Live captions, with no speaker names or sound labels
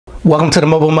Welcome to the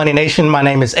Mobile Money Nation. My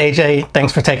name is AJ.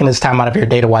 Thanks for taking this time out of your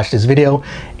day to watch this video.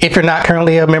 If you're not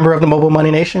currently a member of the Mobile Money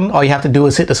Nation, all you have to do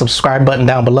is hit the subscribe button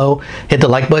down below, hit the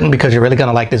like button because you're really going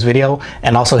to like this video,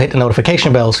 and also hit the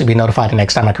notification bell so you'll be notified the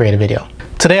next time I create a video.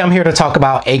 Today I'm here to talk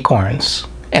about Acorns.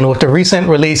 And with the recent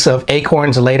release of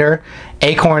Acorns Later,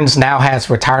 Acorns now has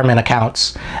retirement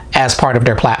accounts as part of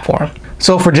their platform.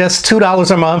 So for just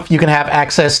 $2 a month, you can have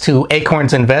access to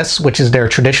Acorns Invest, which is their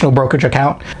traditional brokerage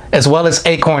account, as well as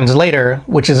Acorns Later,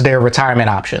 which is their retirement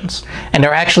options. And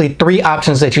there are actually 3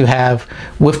 options that you have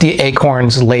with the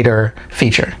Acorns Later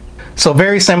feature. So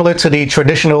very similar to the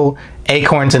traditional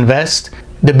Acorns Invest,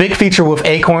 the big feature with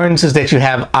Acorns is that you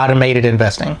have automated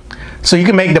investing. So you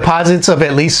can make deposits of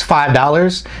at least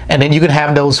 $5, and then you can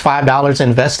have those $5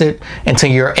 invested into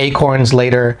your Acorns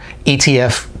Later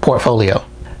ETF portfolio.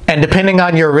 And depending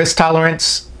on your risk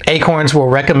tolerance, Acorns will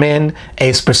recommend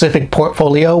a specific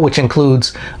portfolio, which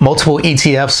includes multiple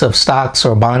ETFs of stocks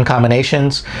or bond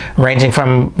combinations, ranging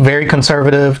from very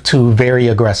conservative to very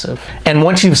aggressive. And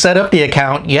once you've set up the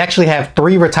account, you actually have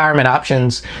 3 retirement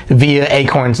options via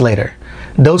Acorns Later.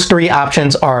 Those 3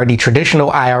 options are the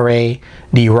traditional IRA,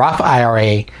 the Roth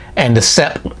IRA, and the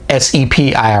SEP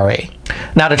IRA.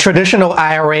 Now, the traditional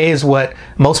IRA is what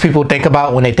most people think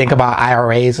about when they think about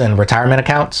IRAs and retirement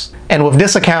accounts. And with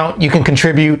this account, you can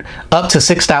contribute up to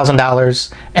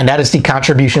 $6,000, and that is the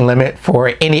contribution limit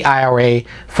for any IRA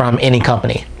from any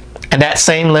company. And that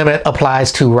same limit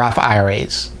applies to Roth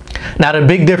IRAs. Now, the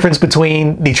big difference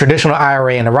between the traditional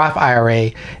IRA and the Roth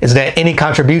IRA is that any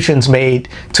contributions made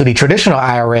to the traditional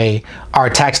IRA are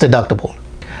tax deductible.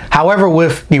 However,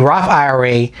 with the Roth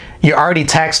IRA, you're already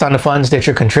taxed on the funds that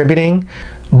you're contributing,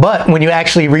 but when you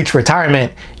actually reach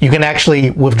retirement, you can actually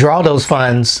withdraw those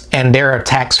funds and they're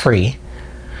tax-free.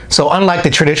 So unlike the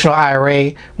traditional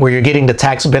IRA, where you're getting the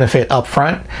tax benefit up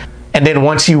front, and then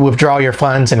once you withdraw your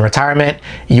funds in retirement,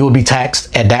 you will be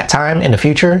taxed at that time in the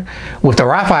future. With the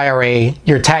Roth IRA,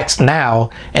 you're taxed now,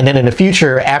 and then in the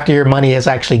future, after your money is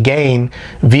actually gained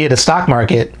via the stock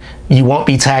market, you won't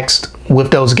be taxed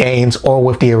with those gains or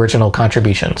with the original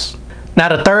contributions. Now,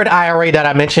 the third IRA that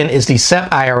I mentioned is the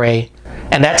SEP IRA,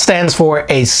 and that stands for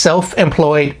a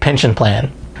self-employed pension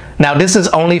plan. Now, this is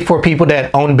only for people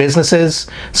that own businesses,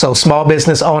 so small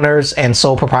business owners and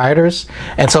sole proprietors.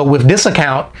 And so with this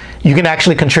account, you can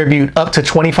actually contribute up to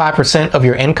 25% of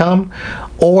your income,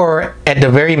 or at the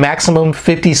very maximum,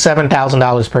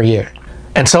 $57,000 per year.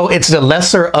 And so it's the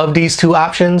lesser of these 2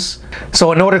 options.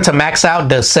 So in order to max out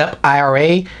the SEP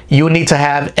IRA, you would need to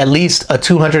have at least a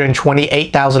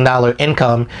 $228,000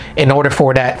 income in order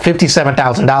for that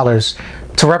 $57,000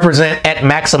 to represent at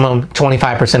maximum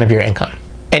 25% of your income.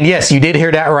 And yes, you did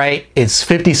hear that right. It's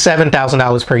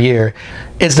 $57,000 per year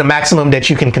is the maximum that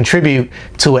you can contribute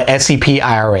to a SEP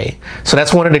IRA. So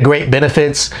that's one of the great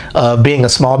benefits of being a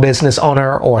small business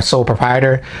owner or a sole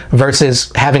proprietor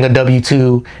versus having a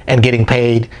W-2 and getting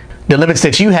paid. The limits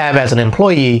that you have as an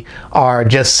employee are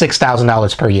just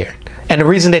 $6,000 per year. And the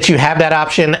reason that you have that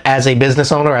option as a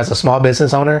business owner, as a small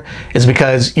business owner, is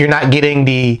because you're not getting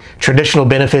the traditional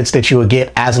benefits that you would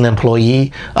get as an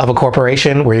employee of a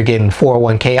corporation, where you're getting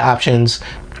 401k options,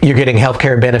 you're getting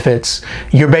healthcare benefits.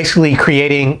 You're basically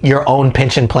creating your own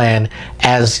pension plan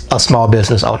as a small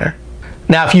business owner.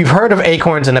 Now, if you've heard of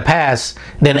Acorns in the past,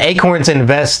 then Acorns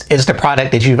Invest is the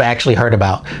product that you've actually heard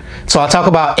about. So I'll talk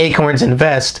about Acorns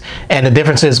Invest and the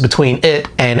differences between it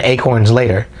and Acorns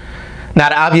Later. Now,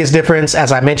 the obvious difference,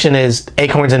 as I mentioned, is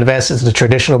Acorns Invest is the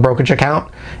traditional brokerage account.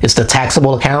 It's the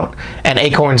taxable account. And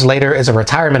Acorns Later is a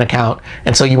retirement account.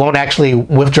 And so you won't actually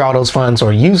withdraw those funds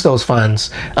or use those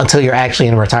funds until you're actually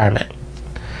in retirement.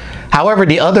 However,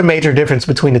 the other major difference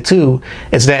between the 2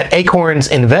 is that Acorns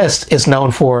Invest is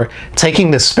known for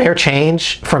taking the spare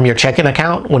change from your checking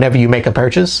account whenever you make a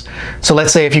purchase. So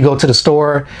let's say if you go to the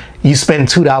store, you spend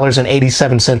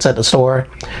 $2.87 at the store,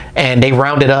 and they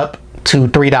round it up to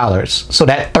 $3. So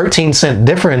that 13-cent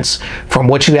difference from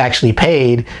what you actually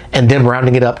paid and then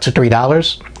rounding it up to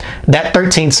 $3, that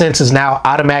 13 cents is now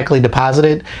automatically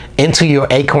deposited into your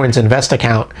Acorns Invest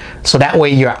account. So that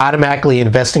way you're automatically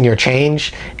investing your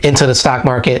change into the stock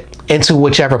market, into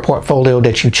whichever portfolio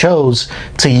that you chose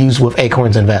to use with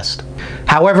Acorns Invest.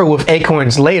 However, with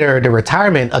Acorns Later, the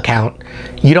retirement account,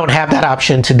 you don't have that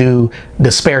option to do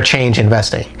the spare change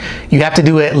investing. You have to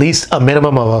do at least a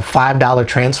minimum of a $5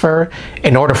 transfer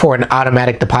in order for an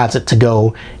automatic deposit to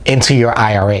go into your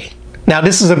IRA. Now,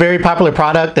 this is a very popular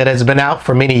product that has been out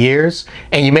for many years,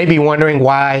 and you may be wondering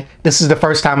why this is the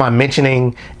first time I'm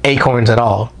mentioning Acorns at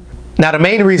all. Now, the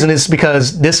main reason is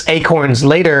because this Acorns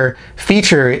Later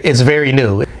feature is very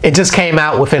new. It just came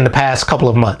out within the past couple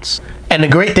of months. And the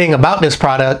great thing about this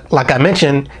product, like I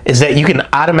mentioned, is that you can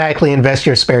automatically invest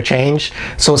your spare change.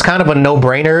 So it's kind of a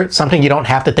no-brainer, something you don't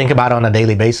have to think about on a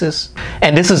daily basis.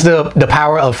 And this is the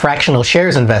power of fractional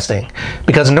shares investing,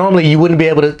 because normally you wouldn't be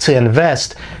able to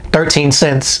invest 13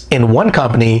 cents in one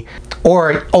company,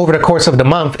 or over the course of the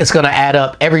month, it's going to add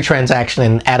up every transaction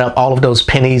and add up all of those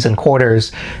pennies and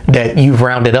quarters that you've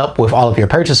rounded up with all of your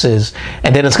purchases.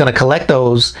 And then it's going to collect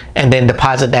those and then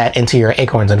deposit that into your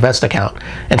Acorns Invest account.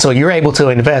 And so you're able to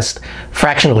invest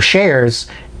fractional shares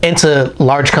into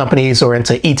large companies or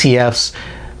into ETFs,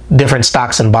 different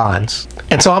stocks and bonds.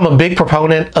 And so I'm a big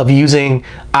proponent of using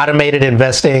automated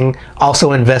investing,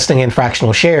 also investing in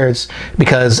fractional shares,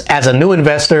 because as a new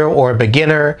investor or a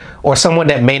beginner or someone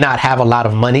that may not have a lot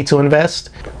of money to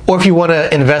invest, or if you want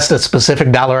to invest a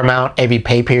specific dollar amount every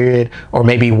pay period or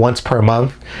maybe once per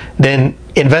month, then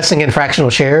investing in fractional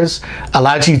shares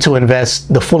allows you to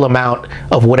invest the full amount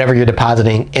of whatever you're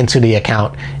depositing into the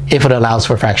account if it allows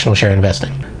for fractional share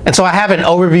investing. And so I have an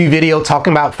overview video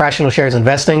talking about fractional shares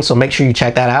investing, so make sure you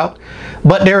check that out.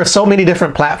 But there are so many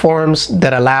different platforms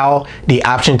that allow the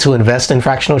option to invest in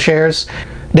fractional shares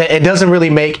that it doesn't really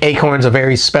make Acorns a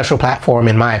very special platform,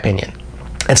 in my opinion.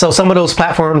 And so some of those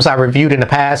platforms I reviewed in the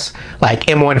past, like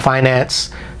M1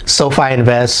 Finance, SoFi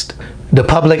Invest, the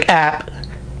Public App,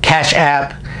 Cash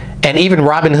App, and even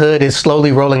Robinhood is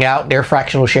slowly rolling out their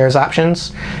fractional shares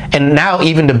options. And now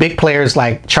even the big players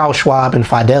like Charles Schwab and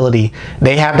Fidelity,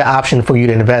 they have the option for you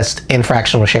to invest in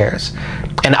fractional shares.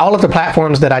 And all of the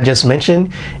platforms that I just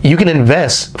mentioned, you can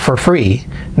invest for free.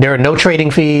 There are no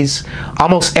trading fees.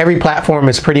 Almost every platform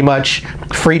is pretty much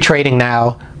free trading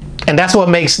now. And that's what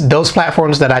makes those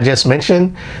platforms that I just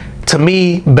mentioned, to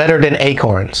me, better than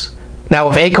Acorns. Now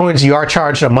with Acorns, you are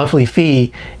charged a monthly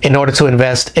fee in order to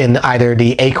invest in either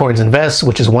the Acorns Invest,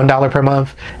 which is $1 per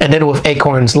month, and then with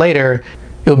Acorns Later,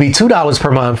 it'll be $2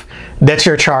 per month that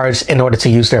you're charged in order to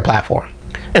use their platform.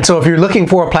 And so if you're looking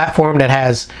for a platform that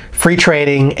has free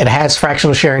trading, it has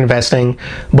fractional share investing,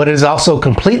 but it is also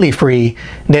completely free,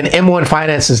 then M1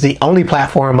 Finance is the only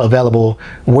platform available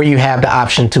where you have the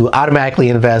option to automatically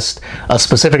invest a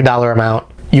specific dollar amount.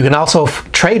 You can also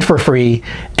trade for free,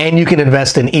 and you can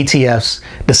invest in ETFs,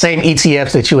 the same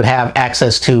ETFs that you would have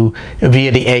access to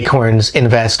via the Acorns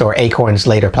Invest or Acorns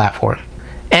Later platform.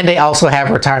 And they also have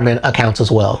retirement accounts as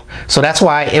well. So that's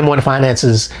why M1 Finance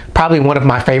is probably one of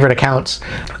my favorite accounts.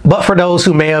 But for those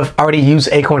who may have already used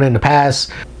Acorn in the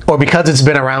past, or because it's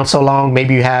been around so long,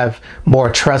 maybe you have more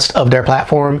trust of their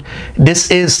platform, this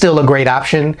is still a great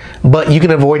option, but you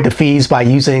can avoid the fees by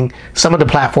using some of the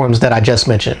platforms that I just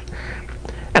mentioned.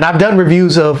 And I've done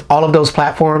reviews of all of those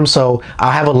platforms, so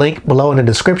I'll have a link below in the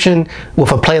description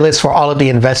with a playlist for all of the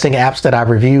investing apps that I've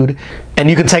reviewed, and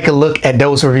you can take a look at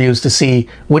those reviews to see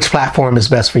which platform is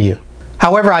best for you.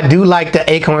 However, I do like the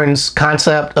Acorns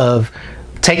concept of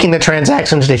taking the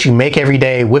transactions that you make every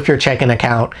day with your checking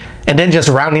account and then just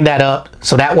rounding that up,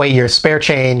 so that way your spare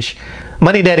change,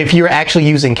 money that if you're actually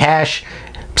using cash,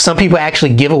 some people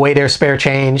actually give away their spare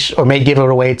change or may give it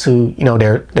away to, you know,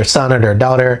 their son or their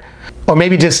daughter, or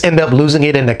maybe just end up losing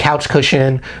it in the couch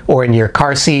cushion or in your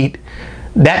car seat.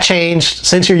 That change,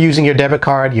 since you're using your debit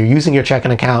card, you're using your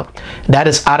checking account, that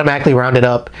is automatically rounded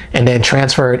up and then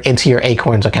transferred into your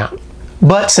Acorns account.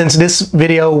 But since this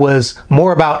video was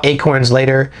more about Acorns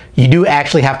Later, you do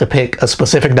actually have to pick a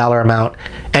specific dollar amount,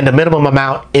 and the minimum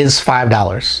amount is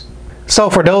 $5. So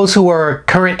for those who are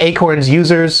current Acorns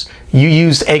users, you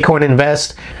used Acorns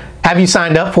Invest, have you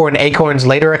signed up for an Acorns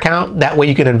Later account? That way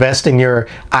you can invest in your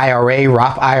IRA,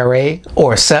 Roth IRA,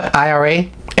 or SEP IRA.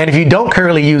 And if you don't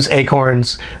currently use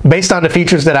Acorns, based on the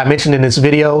features that I mentioned in this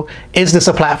video, is this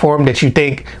a platform that you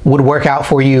think would work out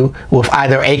for you with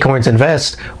either Acorns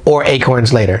Invest or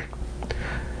Acorns Later?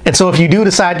 And so if you do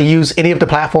decide to use any of the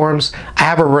platforms, I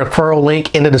have a referral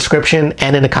link in the description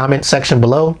and in the comment section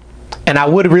below. And I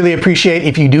would really appreciate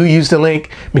if you do use the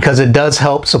link, because it does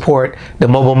help support the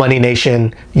Mobile Money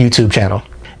Nation YouTube channel.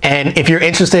 And if you're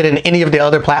interested in any of the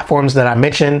other platforms that I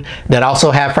mentioned that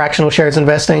also have fractional shares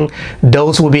investing,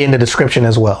 those will be in the description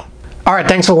as well. All right,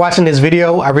 thanks for watching this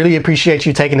video. I really appreciate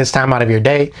you taking this time out of your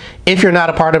day. If you're not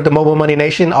a part of the Mobile Money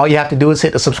Nation, all you have to do is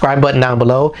hit the subscribe button down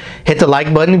below, hit the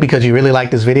like button because you really like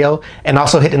this video, and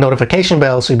also hit the notification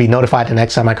bell so you'll be notified the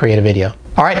next time I create a video.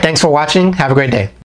 All right, thanks for watching. Have a great day.